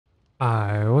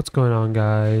Hi, what's going on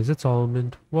guys? It's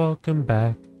Almond. Welcome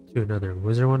back to another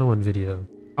Wizard101 video.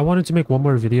 I wanted to make one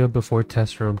more video before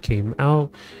Test Room came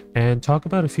out and talk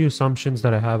about a few assumptions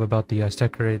that I have about the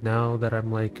Aztec raid now that I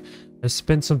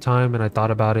spent some time and I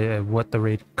thought about it and what the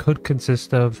raid could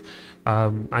consist of.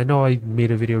 I know I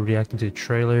made a video reacting to the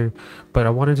trailer, but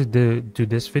I wanted to do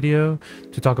this video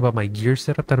to talk about my gear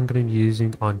setup that I'm going to be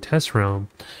using on Test Realm,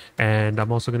 and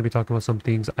I'm also going to be talking about some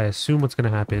things I assume what's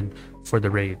going to happen for the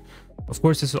raid. Of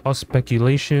course, this is all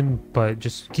speculation, but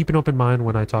just keep an open mind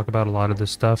when I talk about a lot of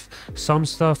this stuff. Some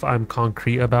stuff I'm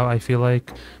concrete about, I feel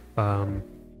like,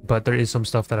 but there is some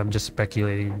stuff that I'm just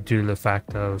speculating due to the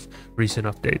fact of recent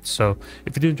updates. So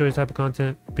if you do enjoy this type of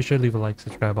content, be sure to leave a like,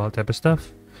 subscribe, all that type of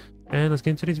stuff. And let's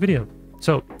get into today's video.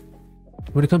 So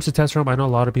when it comes to test room, I know a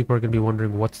lot of people are going to be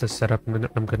wondering what's the setup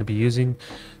I'm going to be using.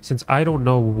 Since I don't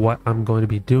know what I'm going to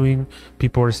be doing,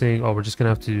 people are saying, oh, we're just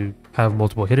going to have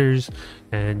multiple hitters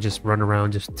and just run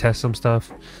around, just test some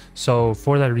stuff. So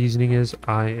for that reasoning is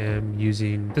I am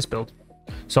using this build.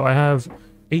 So I have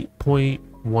 8.1k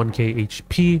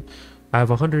HP. I have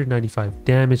 195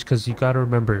 damage because you got to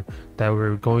remember that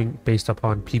we're going based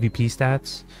upon PvP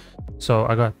stats. So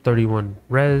I got 31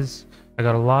 res. I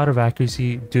got a lot of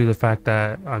accuracy due to the fact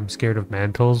that I'm scared of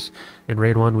mantles. In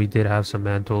raid 1 we did have some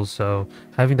mantles, so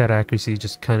having that accuracy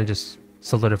just kind of just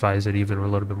solidifies it even a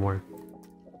little bit more.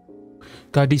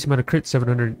 Got a decent amount of crit,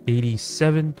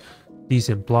 787,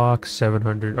 decent block,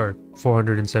 700 or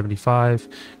 475,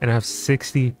 and I have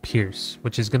 60 pierce,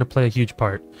 which is going to play a huge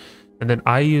part. And then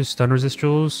I use stun resist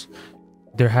jewels.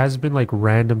 There has been like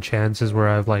random chances where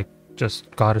I've like just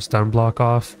got a stun block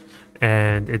off,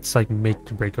 and it's like make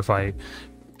to break a fight,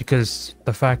 because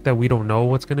the fact that we don't know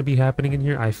what's going to be happening in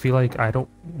here, I feel like I don't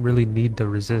really need to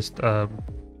resist the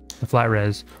flat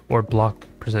res or block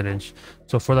percentage.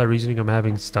 So for that reasoning, I'm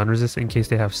having stun resist in case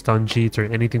they have stun cheats or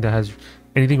anything that has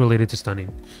anything related to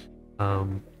stunning.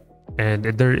 And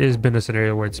there has been a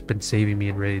scenario where it's been saving me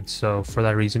in raids, so for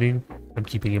that reasoning I'm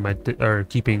keeping in my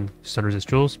keeping stun resist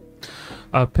jewels.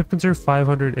 Pip conserve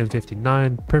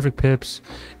 559, perfect pips,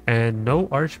 and no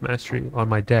arch mastery on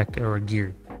my deck or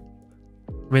gear,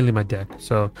 mainly my deck.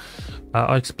 So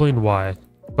I'll explain why,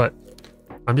 but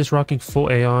I'm just rocking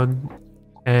full Aeon.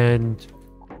 And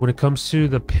when it comes to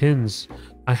the pins,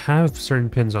 I have certain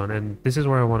pins on, and this is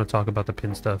where I want to talk about the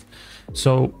pin stuff.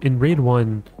 So in raid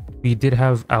 1 we did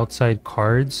have outside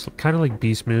cards, kind of like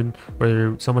Beast Moon,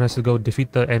 where someone has to go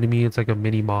defeat the enemy. It's like a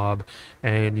mini mob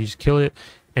and you just kill it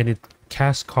and it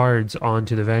casts cards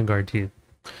onto the Vanguard team.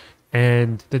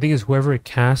 And the thing is, whoever it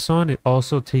casts on, it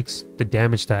also takes the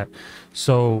damage stat.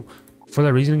 So for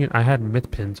that reasoning, I had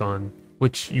myth pins on,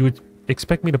 which you would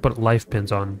expect me to put life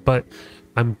pins on, but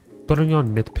I'm putting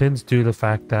on myth pins due to the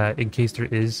fact that in case there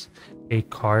is a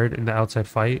card in the outside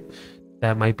fight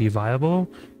that might be viable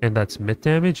and that's myth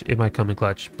damage, it might come in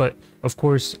clutch. But of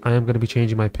course I am going to be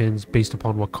changing my pins based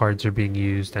upon what cards are being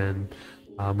used, and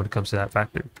when it comes to that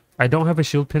factor. I don't have a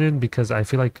shield pin in because I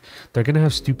feel like they're going to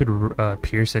have stupid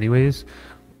pierce anyways.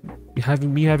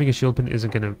 Having a shield pin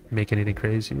isn't going to make anything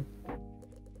crazy.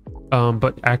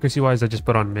 But accuracy wise, I just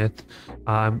put on myth.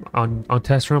 On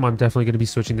test room, I'm definitely going to be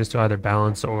switching this to either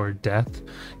balance or death,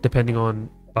 depending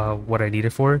on what I need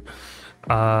it for.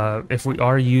 If we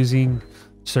are using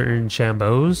certain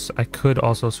shambos, I could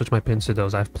also switch my pins to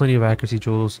those. I have plenty of accuracy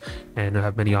jewels and I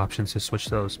have many options to switch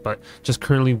those, but just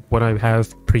currently what I have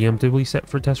preemptively set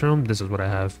for test room, this is what I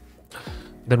have.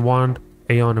 Then wand,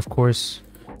 Aeon, of course,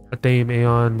 a Thame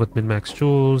Aeon with min-max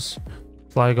jewels,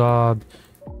 Fly Gob.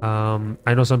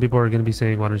 I know some people are going to be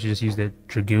saying, why don't you just use the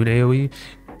Dragoon AoE?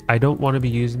 I don't want to be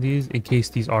using these in case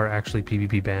these are actually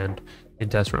PvP banned in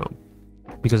test realm,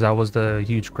 because that was the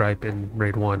huge gripe in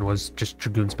raid 1, was just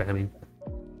Dragoon spamming.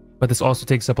 But this also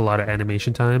takes up a lot of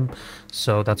animation time,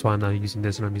 so that's why I'm not using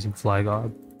this and I'm using Fly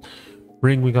God.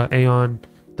 Ring, we got Aeon.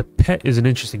 The pet is an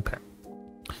interesting pet.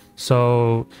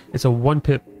 So it's a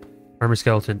 1-pip armor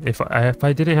skeleton. If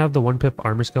I didn't have the 1-pip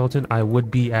armor skeleton, I would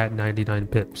be at 99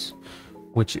 pips,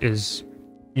 which is,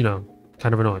 you know,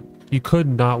 kind of annoying. You could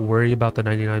not worry about the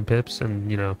 99 pips,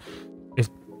 and you know, if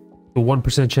the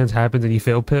 1% chance happens and you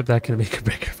fail pip, that can make a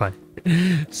break your fight.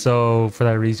 So for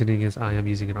that reasoning is I am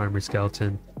using an armor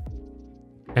skeleton.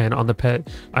 And on the pet,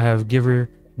 I have Giver,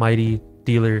 Mighty,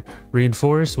 Dealer,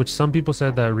 Reinforce, which some people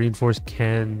said that Reinforce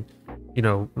can, you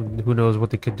know, who knows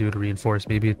what they could do to Reinforce,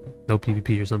 maybe no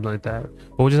PvP or something like that.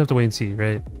 But we'll just have to wait and see,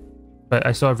 right? But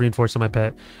I still have Reinforce on my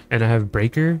pet, and I have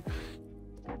Breaker.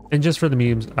 And just for the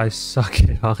memes, I suck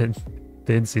on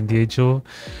the Incendiate Jewel.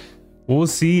 We'll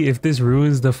see if this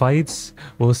ruins the fights.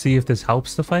 We'll see if this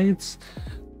helps the fights.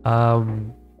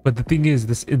 But the thing is,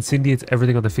 this incendiates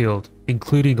everything on the field,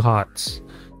 including HOTS.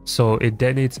 So it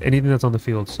detonates anything that's on the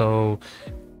field. So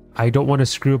I don't want to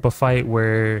screw up a fight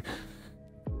where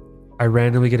I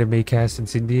randomly get a Maycast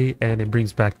incendiate and it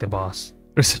brings back the boss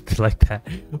or something like that.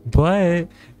 But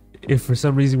if for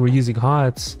some reason we're using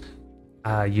HOTS,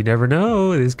 you never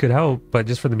know, this could help. But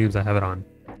just for the memes, I have it on.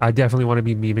 I definitely want to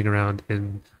be memeing around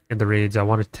in the raids. I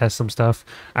want to test some stuff.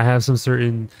 I have some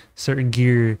certain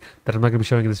gear that I'm not going to be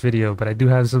showing in this video, but I do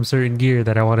have some certain gear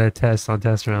that I want to test on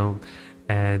Test Realm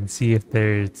and see if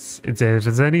it's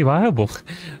any viable.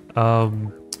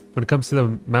 When it comes to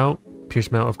the mount,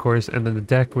 Pierce mount, of course, and then the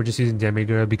deck, we're just using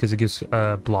Demigra because it gives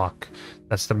block.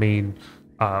 That's the main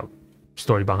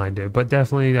story behind it. But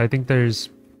definitely, I think there's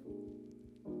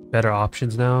better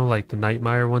options now. Like the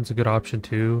Nightmare one's a good option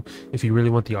too if you really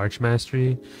want the Arch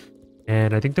Mastery.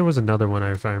 And I think there was another one,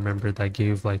 if I remember, that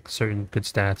gave like certain good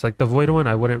stats. Like the Void one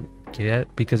I wouldn't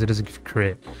get because it doesn't give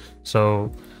crit.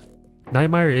 So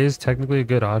Nightmare is technically a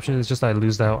good option. It's just I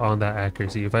lose out on that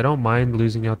accuracy. If I don't mind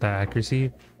losing out that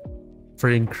accuracy for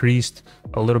increased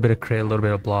a little bit of crit, a little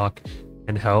bit of block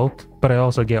and health, but I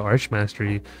also get Arch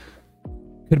Mastery,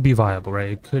 could be viable,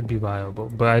 right? It could be viable,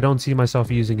 but I don't see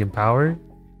myself using Empower.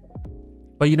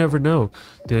 But you never know,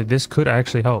 this could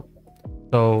actually help.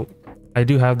 So I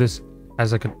do have this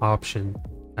as like an option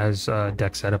as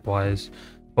deck setup wise,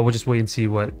 but we'll just wait and see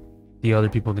what the other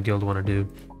people in the guild want to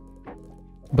do.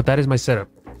 But that is my setup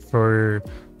for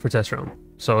Test Realm.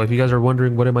 So if you guys are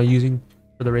wondering what am I using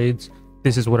for the raids,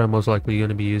 this is what I'm most likely going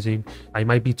to be using. I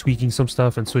might be tweaking some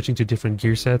stuff and switching to different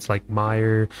gear sets like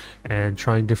Mire and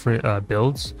trying different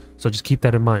builds. So just keep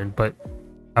that in mind. But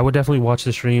I would definitely watch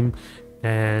the stream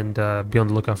and be on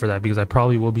the lookout for that, because I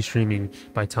probably will be streaming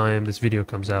by time this video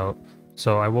comes out.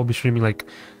 So I will be streaming like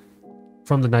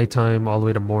from the nighttime all the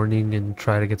way to morning and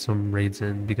try to get some raids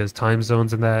in, because time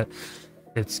zones and that,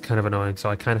 it's kind of annoying. So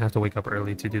I kind of have to wake up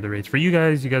early to do the raids. For you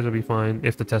guys will be fine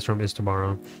if the test room is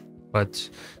tomorrow. But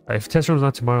if test room is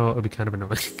not tomorrow, it'll be kind of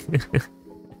annoying.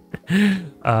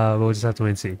 But we'll just have to wait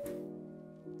and see.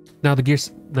 Now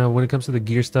when it comes to the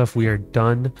gear stuff, we are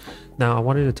done. Now I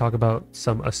wanted to talk about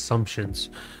some assumptions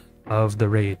of the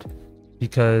raid,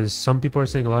 because some people are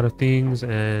saying a lot of things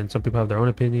and some people have their own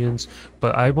opinions,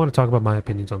 but I want to talk about my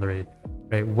opinions on the raid,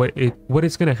 right? What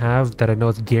it's going to have that I know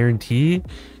it's guaranteed,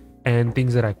 and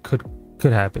things that I could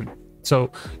happen.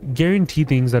 So guarantee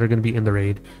things that are going to be in the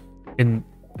raid, and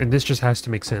this just has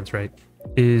to make sense, right?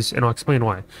 And I'll explain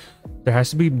why. There has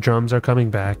to be drums are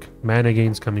coming back, mana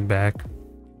gains coming back,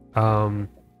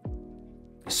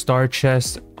 star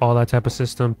chests, all that type of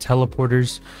system,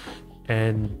 teleporters,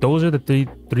 and those are the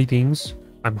three things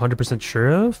I'm 100% sure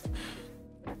of.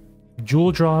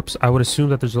 Jewel drops, I would assume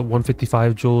that there's a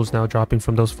 155 jewels now dropping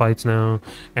from those fights now,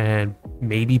 and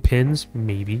maybe pins,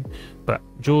 maybe, but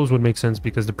jewels would make sense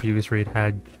because the previous raid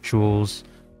had jewels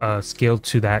scaled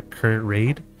to that current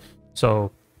raid.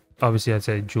 So obviously I'd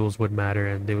say jewels would matter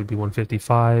and they would be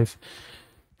 155.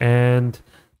 And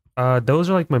those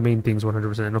are like my main things,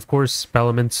 100%. And of course spell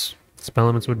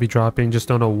elements would be dropping. Just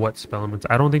don't know what spell elements.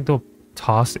 I don't think they'll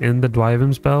toss in the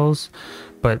Dwyvim spells,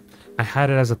 but I had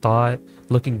it as a thought.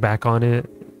 Looking back on it,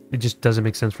 it just doesn't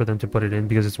make sense for them to put it in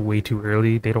because it's way too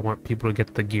early. They don't want people to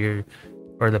get the gear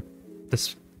or the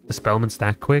spell elements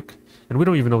that quick, and we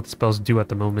don't even know what the spells do at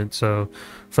the moment. So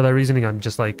for that reasoning, I'm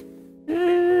just like,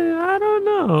 I don't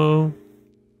know.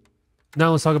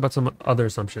 Now let's talk about some other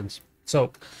assumptions.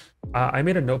 So I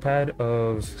made a notepad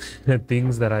of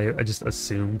things that I just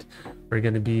assumed were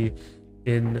going to be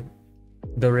in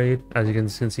the raid. As you can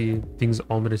see, things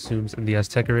Almond assumes in the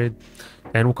Azteca raid,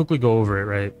 and we'll quickly go over it,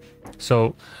 right?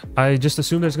 So I just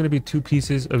assume there's going to be two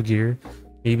pieces of gear,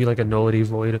 maybe like a nullity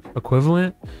void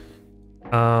equivalent.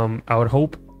 I would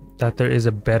hope that there is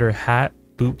a better hat,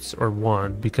 boots, or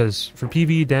wand, because for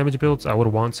PvE damage builds I would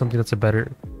want something that's a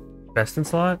better best in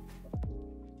slot.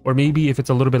 Or maybe if it's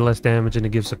a little bit less damage and it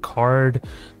gives a card,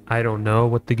 I don't know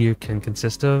what the gear can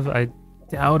consist of. I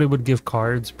doubt it would give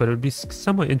cards, but it would be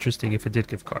somewhat interesting if it did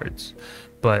give cards.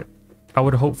 But I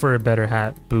would hope for a better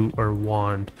hat, boot, or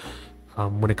wand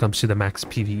when it comes to the max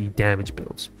PvE damage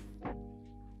builds.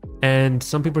 And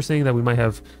some people are saying that we might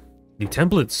have new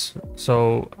templates.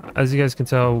 So as you guys can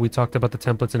tell, we talked about the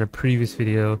templates in a previous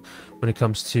video when it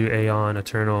comes to Aeon,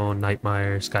 Eternal,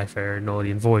 Nightmare, Skyfarer, Nullity,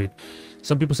 and Void.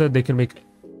 Some people said they can make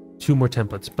 2 more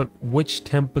templates, but which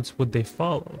templates would they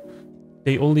follow?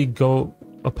 They only go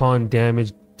upon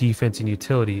damage, defense, and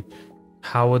utility.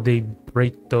 How would they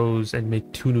break those and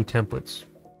make 2 new templates?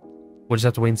 We'll just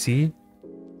have to wait and see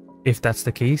if that's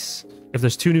the case. If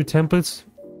there's 2 new templates,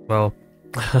 well,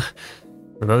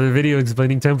 another video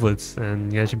explaining templates,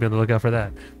 and you guys should be on the lookout for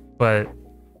that. But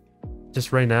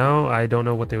just right now, I don't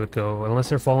know what they would go unless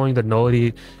they're following the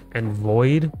nullity and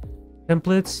void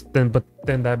templates.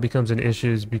 Then that becomes an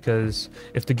issue, because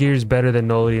if the gear is better than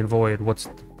nullity and void, what's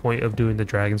the point of doing the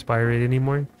dragon spire raid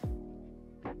anymore?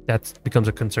 That becomes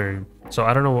a concern. So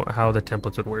I don't know how the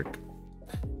templates would work.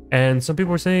 And some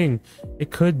people were saying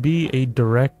it could be a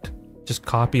direct just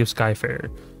copy of Skyfarer.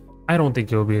 I don't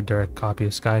think it will be a direct copy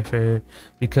of Skyfarer,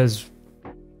 because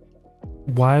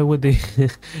why would they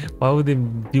why would they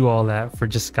do all that for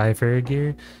just Skyfarer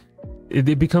gear?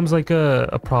 It becomes like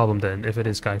a problem then if it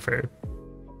is Skyfarer.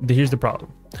 Here's the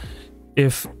problem.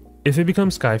 If it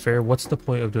becomes Skyfarer, what's the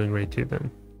point of doing raid 2 then?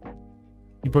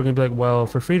 People are gonna be like, well,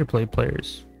 for free-to-play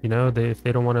players, you know, if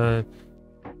they don't want to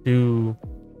do,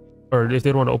 or if they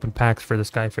don't want to open packs for the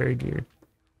Skyfarer gear,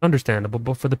 understandable.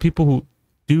 But for the people who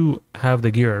do have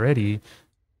the gear already,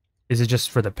 is it just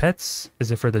for the pets?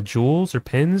 Is it for the jewels or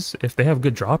pins? If they have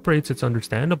good drop rates, it's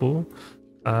understandable.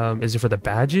 Is it for the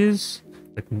badges?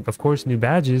 Like, of course, new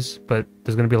badges, but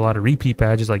there's going to be a lot of repeat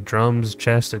badges like drums,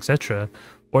 chests, etc.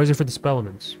 Or is it for the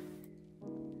spellements?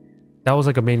 That was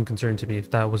like a main concern to me.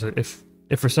 If that was if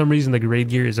for some reason the raid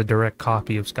gear is a direct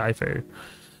copy of Skyfarer.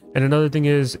 And another thing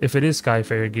is, if it is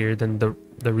Skyfarer gear, then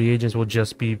the reagents will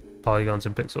just be polygons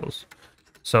and pixels.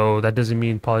 So that doesn't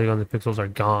mean polygons and pixels are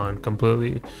gone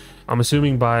completely. I'm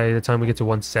assuming by the time we get to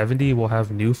 170, we'll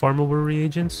have new farmable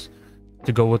reagents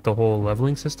to go with the whole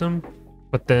leveling system.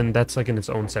 But then that's like in its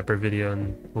own separate video,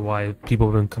 and why people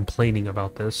have been complaining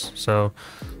about this. So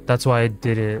that's why I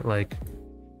didn't like,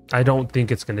 I don't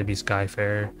think it's going to be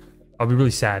Skyfarer. I'll be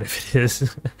really sad if it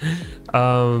is.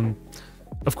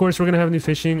 Of course, we're going to have new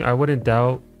fishing. I wouldn't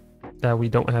doubt that we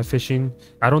don't have fishing.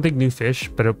 I don't think new fish,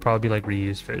 but it'll probably be like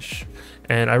reused fish.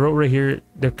 And I wrote right here,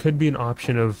 there could be an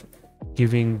option of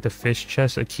giving the fish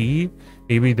chest a key.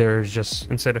 Maybe there's just,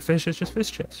 instead of fish, it's just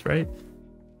fish chests, right?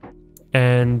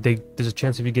 And there's a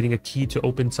chance of you getting a key to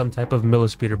open some type of Miller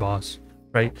Speeder boss,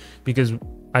 right? Because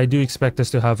I do expect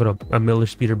us to have a Miller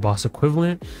Speeder boss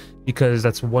equivalent, because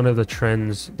that's one of the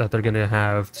trends that they're going to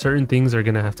have. Certain things are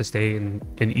going to have to stay in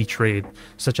each raid,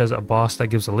 such as a boss that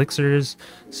gives elixirs,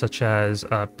 such as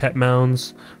pet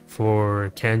mounds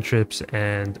for cantrips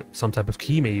and some type of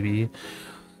key maybe,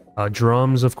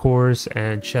 drums of course,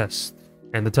 and chests,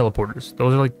 and the teleporters.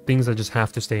 Those are like things that just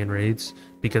have to stay in raids,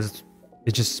 because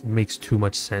it just makes too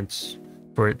much sense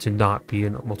for it to not be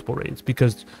in multiple raids.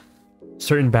 Because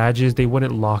certain badges, they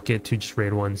wouldn't lock it to just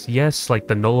raid ones. Yes, like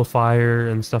the nullifier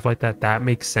and stuff like that, that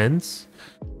makes sense.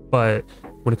 But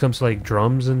when it comes to like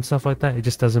drums and stuff like that, it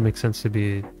just doesn't make sense to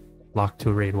be locked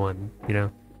to raid 1, you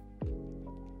know?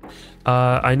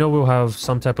 I know we'll have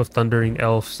some type of thundering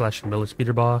elf / Miller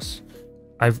Speeder boss.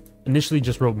 I've initially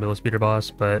just wrote Miller Speeder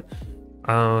boss, but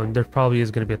there probably is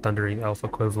going to be a thundering elf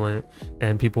equivalent,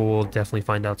 and people will definitely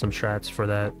find out some strats for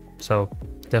that. So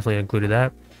definitely included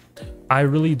that. I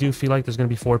really do feel like there's going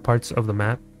to be 4 parts of the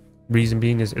map. Reason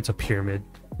being is it's a pyramid.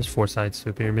 There's 4 sides to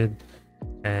a pyramid,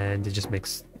 and it just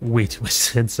makes way too much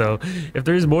sense. So if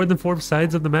there is more than 4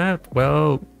 sides of the map,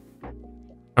 well,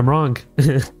 I'm wrong.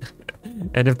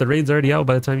 And if the raid's already out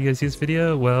by the time you guys see this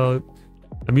video, well,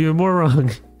 I'm even more wrong.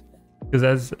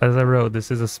 Because as I wrote,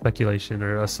 this is a speculation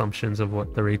or assumptions of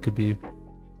what the raid could be.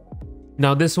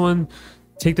 Now this one,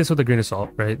 take this with a grain of salt,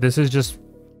 right? This is just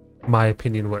my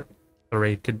opinion what the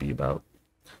raid could be about.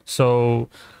 So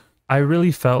I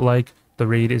really felt like the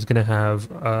raid is going to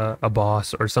have a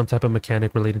boss or some type of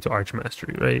mechanic related to Arch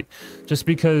Mastery, right? Just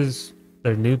because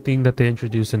the new thing that they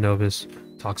introduced in Novus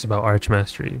talks about Arch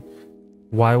Mastery.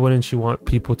 Why wouldn't you want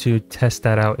people to test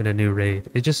that out in a new raid?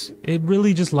 It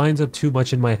really just lines up too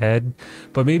much in my head,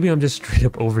 but maybe I'm just straight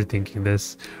up overthinking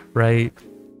this, right?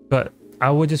 But I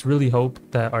would just really hope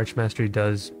that Arch Mastery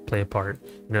does play a part,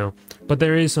 you know? But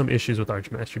there is some issues with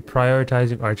Arch Mastery.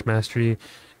 Prioritizing Arch Mastery,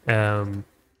 and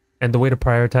the way to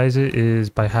prioritize it is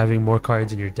by having more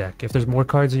cards in your deck. If there's more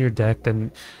cards in your deck,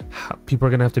 then people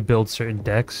are going to have to build certain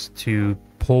decks to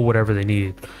pull whatever they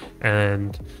need.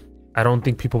 And I don't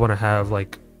think people want to have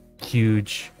like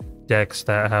huge decks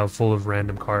that have full of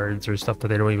random cards or stuff that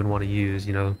they don't even want to use,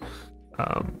 you know?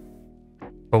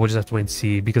 But we'll just have to wait and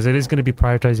see, because it is going to be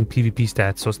prioritizing PvP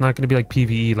stats. So it's not going to be like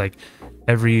PvE, like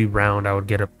every round I would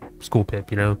get a school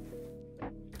pip, you know?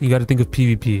 You got to think of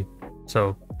PvP.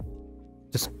 So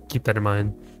just keep that in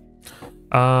mind.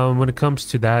 When it comes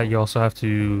to that, you also have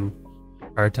to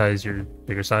prioritize your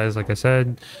bigger size, like I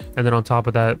said. And then on top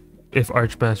of that, if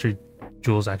Arch Mastery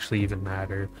jewels actually even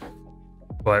matter.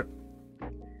 But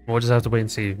we'll just have to wait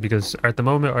and see, because at the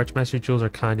moment Arch Mastery jewels are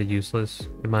kind of useless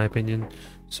in my opinion.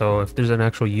 So if there's an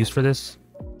actual use for this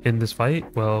in this fight,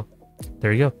 well,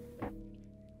 there you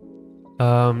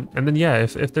And then yeah,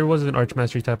 if there was an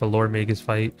Archmastery type of Lore Magus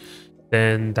fight,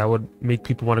 then that would make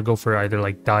people want to go for either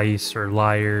like Dice or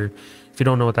Lyre. If you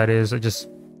don't know what that is, it just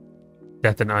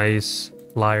Death and Ice.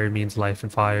 Lyre means life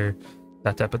and fire,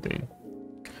 that type of thing.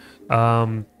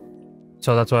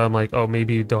 So that's why I'm like, oh,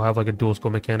 maybe they'll have like a dual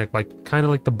skull mechanic, like kind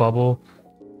of like the bubble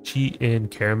cheat in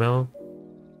Caramel.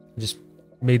 Just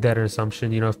made that an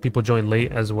assumption, you know, if people join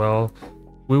late as well,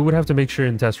 we would have to make sure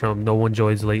in test realm no one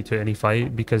joins late to any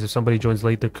fight, because if somebody joins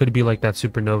late, there could be like that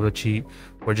supernova cheat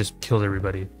where just kills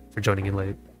everybody for joining in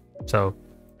late. So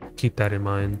keep that in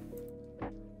mind.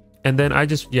 And then I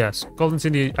just, yes, Golden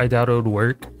Cindy, I doubt it would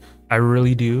work. I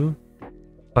really do,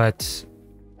 but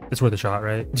it's worth a shot,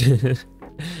 right?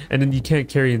 And then you can't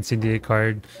carry Incendiate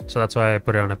card, so that's why I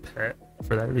put it on a pet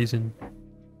for that reason.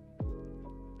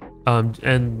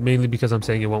 And mainly because I'm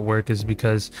saying it won't work is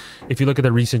because if you look at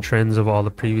the recent trends of all the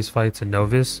previous fights in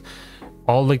Novus,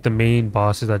 all like the main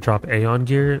bosses that drop Aeon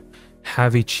gear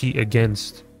have a cheat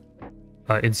against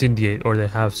Incendiate, or they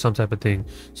have some type of thing.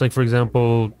 So like for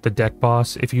example, the deck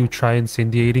boss, if you try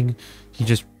Incendiating, he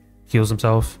just heals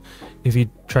himself. If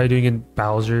you try doing in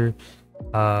Bowser,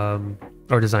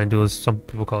 or Design Duelist, some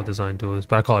people call it Design Duelist,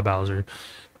 but I call it Bowser.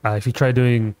 If you try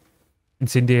doing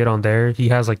Incendiate on there, he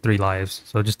has like 3 lives,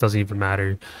 so it just doesn't even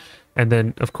matter. And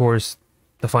then of course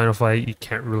the final fight, you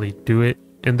can't really do it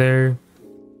in there.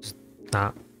 It's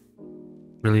not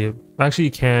really actually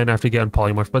you can after you get on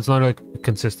polymorph, but it's not like a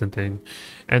consistent thing.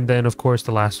 And then of course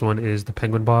the last one is the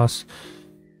penguin boss.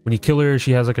 When you kill her,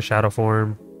 she has like a shadow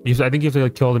form. I think you have to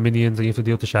like kill all the minions, and you have to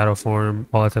deal with the shadow form,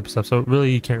 all that type of stuff. So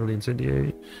really you can't really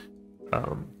incendiate.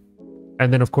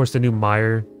 And then of course the new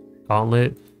Meyer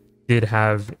Gauntlet did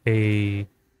have a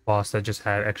boss that just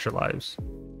had extra lives.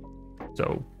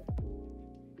 So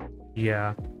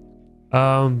yeah.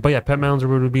 But yeah, Pet Mounds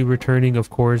would be returning, of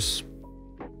course.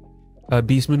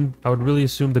 Beastman, I would really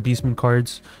assume the Beastman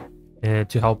cards and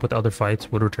to help with other fights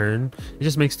would return. It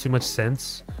just makes too much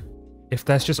sense. If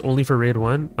that's just only for raid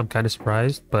 1, I'm kind of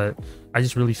surprised, but I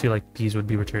just really feel like these would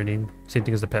be returning. Same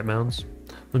thing as the Pet Mounds.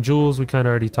 The jewels we kind of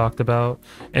already talked about,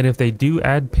 and if they do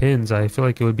add pins, I feel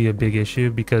like it would be a big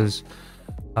issue, because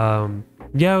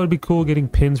yeah, it would be cool getting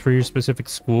pins for your specific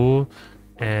school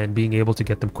and being able to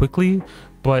get them quickly,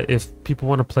 but if people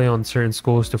want to play on certain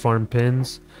schools to farm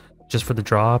pins just for the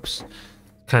drops,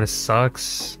 kind of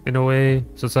sucks in a way.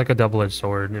 So it's like a double-edged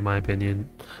sword in my opinion.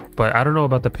 But I don't know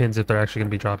about the pins, if they're actually going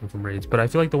to be dropping from raids, but I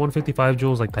feel like the 155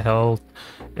 jewels, like the health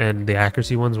and the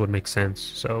accuracy ones, would make sense.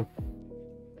 So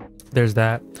there's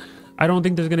that. I don't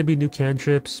think there's going to be new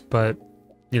cantrips, but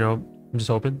you know, I'm just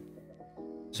hoping.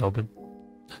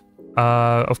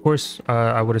 Of course,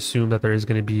 I would assume that there is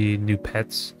going to be new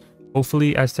pets,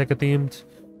 hopefully Azteca themed,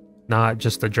 not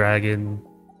just a dragon,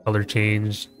 color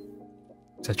change,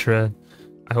 etc.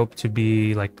 I hope to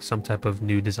be like some type of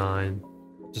new design.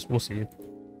 Just we'll see.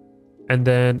 And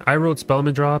then I wrote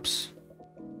Spellman drops.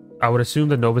 I would assume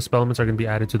the Nova Spellmans are going to be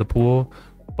added to the pool,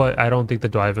 but I don't think the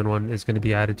Dwyvern one is going to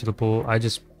be added to the pool. I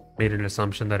just made an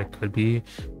assumption that it could be,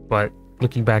 but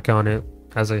looking back on it,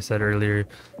 as I said earlier,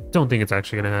 don't think it's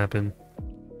actually going to happen.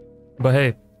 But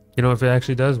hey, you know, if it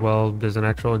actually does, well, there's an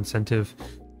actual incentive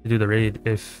to do the raid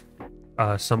if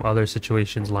some other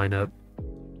situations line up.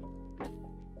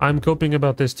 I'm coping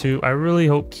about this too. I really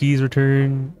hope keys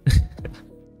return.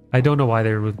 I don't know why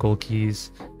they removed gold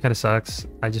keys. Kind of sucks.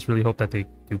 I just really hope that they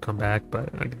do come back, but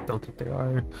I don't think they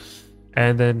are.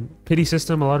 And then pity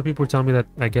system. A lot of people were telling me that,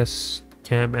 I guess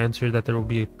Cam answered that there will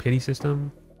be a pity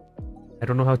system. I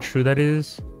don't know how true that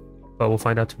is, but we'll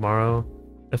find out tomorrow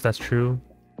if that's true.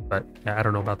 But yeah, I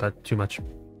don't know about that too much.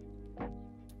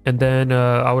 And then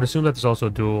I would assume that there's also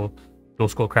dual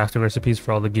skull crafting recipes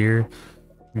for all the gear.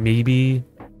 Maybe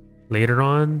later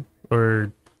on,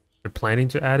 or they're planning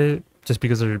to add it just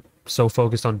because they're so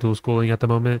focused on dual schooling at the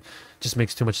moment. Just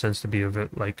makes too much sense to be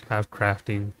like have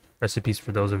crafting recipes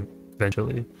for those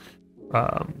eventually.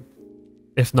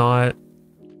 If not,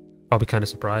 I'll be kind of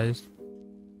surprised,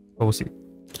 but we'll see.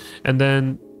 And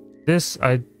then this,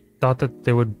 I thought that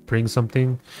they would bring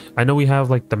something. I know we have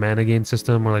like the mana gain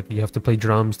system where like you have to play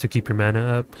drums to keep your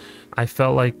mana up. I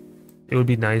felt like it would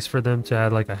be nice for them to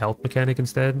add like a health mechanic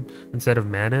instead of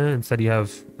mana. Instead you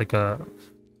have like a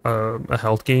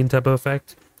health gain type of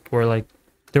effect, where like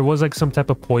there was like some type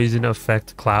of poison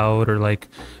effect cloud, or like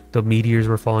the meteors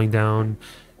were falling down.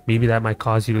 Maybe that might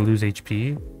cause you to lose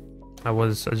HP. I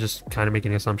was just kind of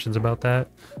making assumptions about that,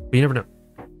 but you never know.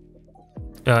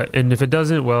 And if it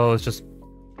doesn't, well, it's just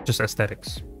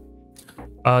aesthetics.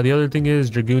 The other thing is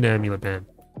Dragoon Amulet Band.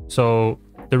 So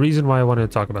the reason why I wanted to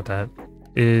talk about that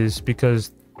is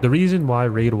because the reason why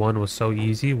raid 1 was so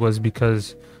easy was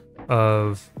because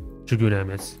of Dragoon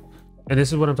Amets. And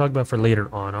this is what I'm talking about for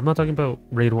later on. I'm not talking about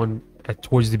Raid 1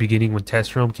 towards the beginning when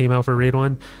Test Realm came out for Raid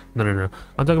 1. No, no, no.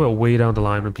 I'm talking about way down the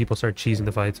line when people start cheesing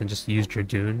the fights and just use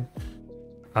Dragoon.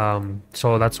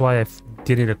 So that's why I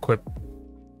didn't equip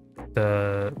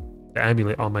the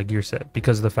amulet on my gear set,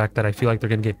 because of the fact that I feel like they're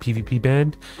going to get PvP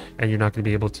banned and you're not going to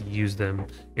be able to use them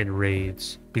in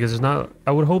raids. Because there's not...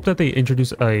 I would hope that they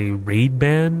introduce a raid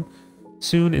ban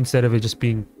soon instead of it just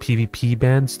being PvP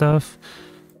ban stuff.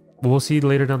 We'll see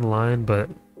later down the line, but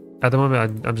at the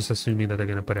moment I'm just assuming that they're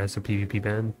going to put it as a PvP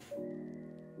ban.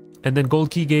 And then gold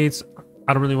key gates,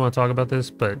 I don't really want to talk about this,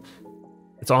 but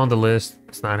it's on the list.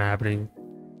 It's not happening.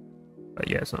 But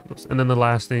yeah, it's not on the list. And then the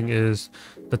last thing is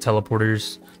the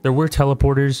teleporters. There were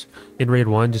teleporters in Raid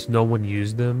 1, just no one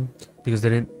used them because they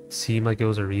didn't seem like it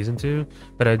was a reason to.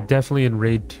 But I definitely in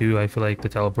Raid 2, I feel like the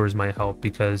teleporters might help,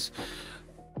 because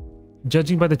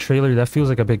judging by the trailer, that feels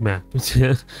like a big map.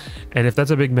 And if that's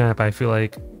a big map, I feel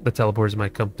like the teleporters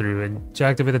might come through. And to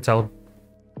activate the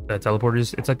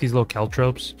teleporters, it's like these little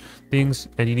caltropes things,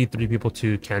 and you need 3 people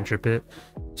to cantrip it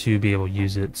to be able to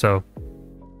use it. So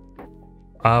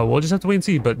we'll just have to wait and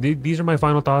see. But these are my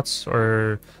final thoughts,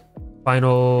 or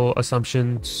final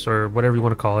assumptions, or whatever you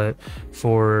want to call it,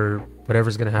 for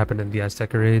whatever's going to happen in the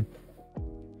Azteca raid.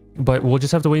 But we'll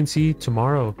just have to wait and see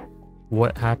tomorrow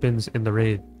what happens in the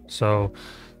raid. So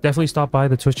definitely stop by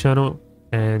the Twitch channel,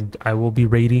 and I will be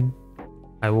raiding.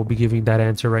 I will be giving that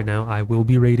answer right now. I will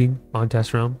be raiding on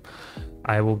Test Realm.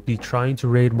 I will be trying to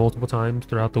raid multiple times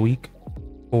throughout the week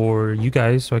for you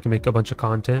guys, so I can make a bunch of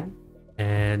content,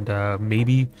 and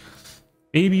maybe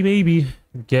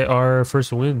get our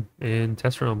first win in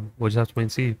Test Realm. We'll just have to wait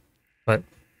and see. But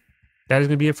that is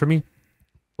gonna be it for me.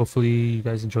 Hopefully you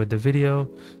guys enjoyed the video,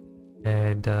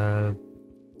 and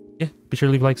yeah, be sure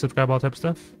to leave a like, subscribe, all type of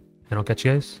stuff, and I'll catch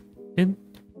you guys in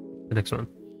the next one.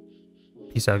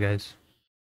 Peace out, guys.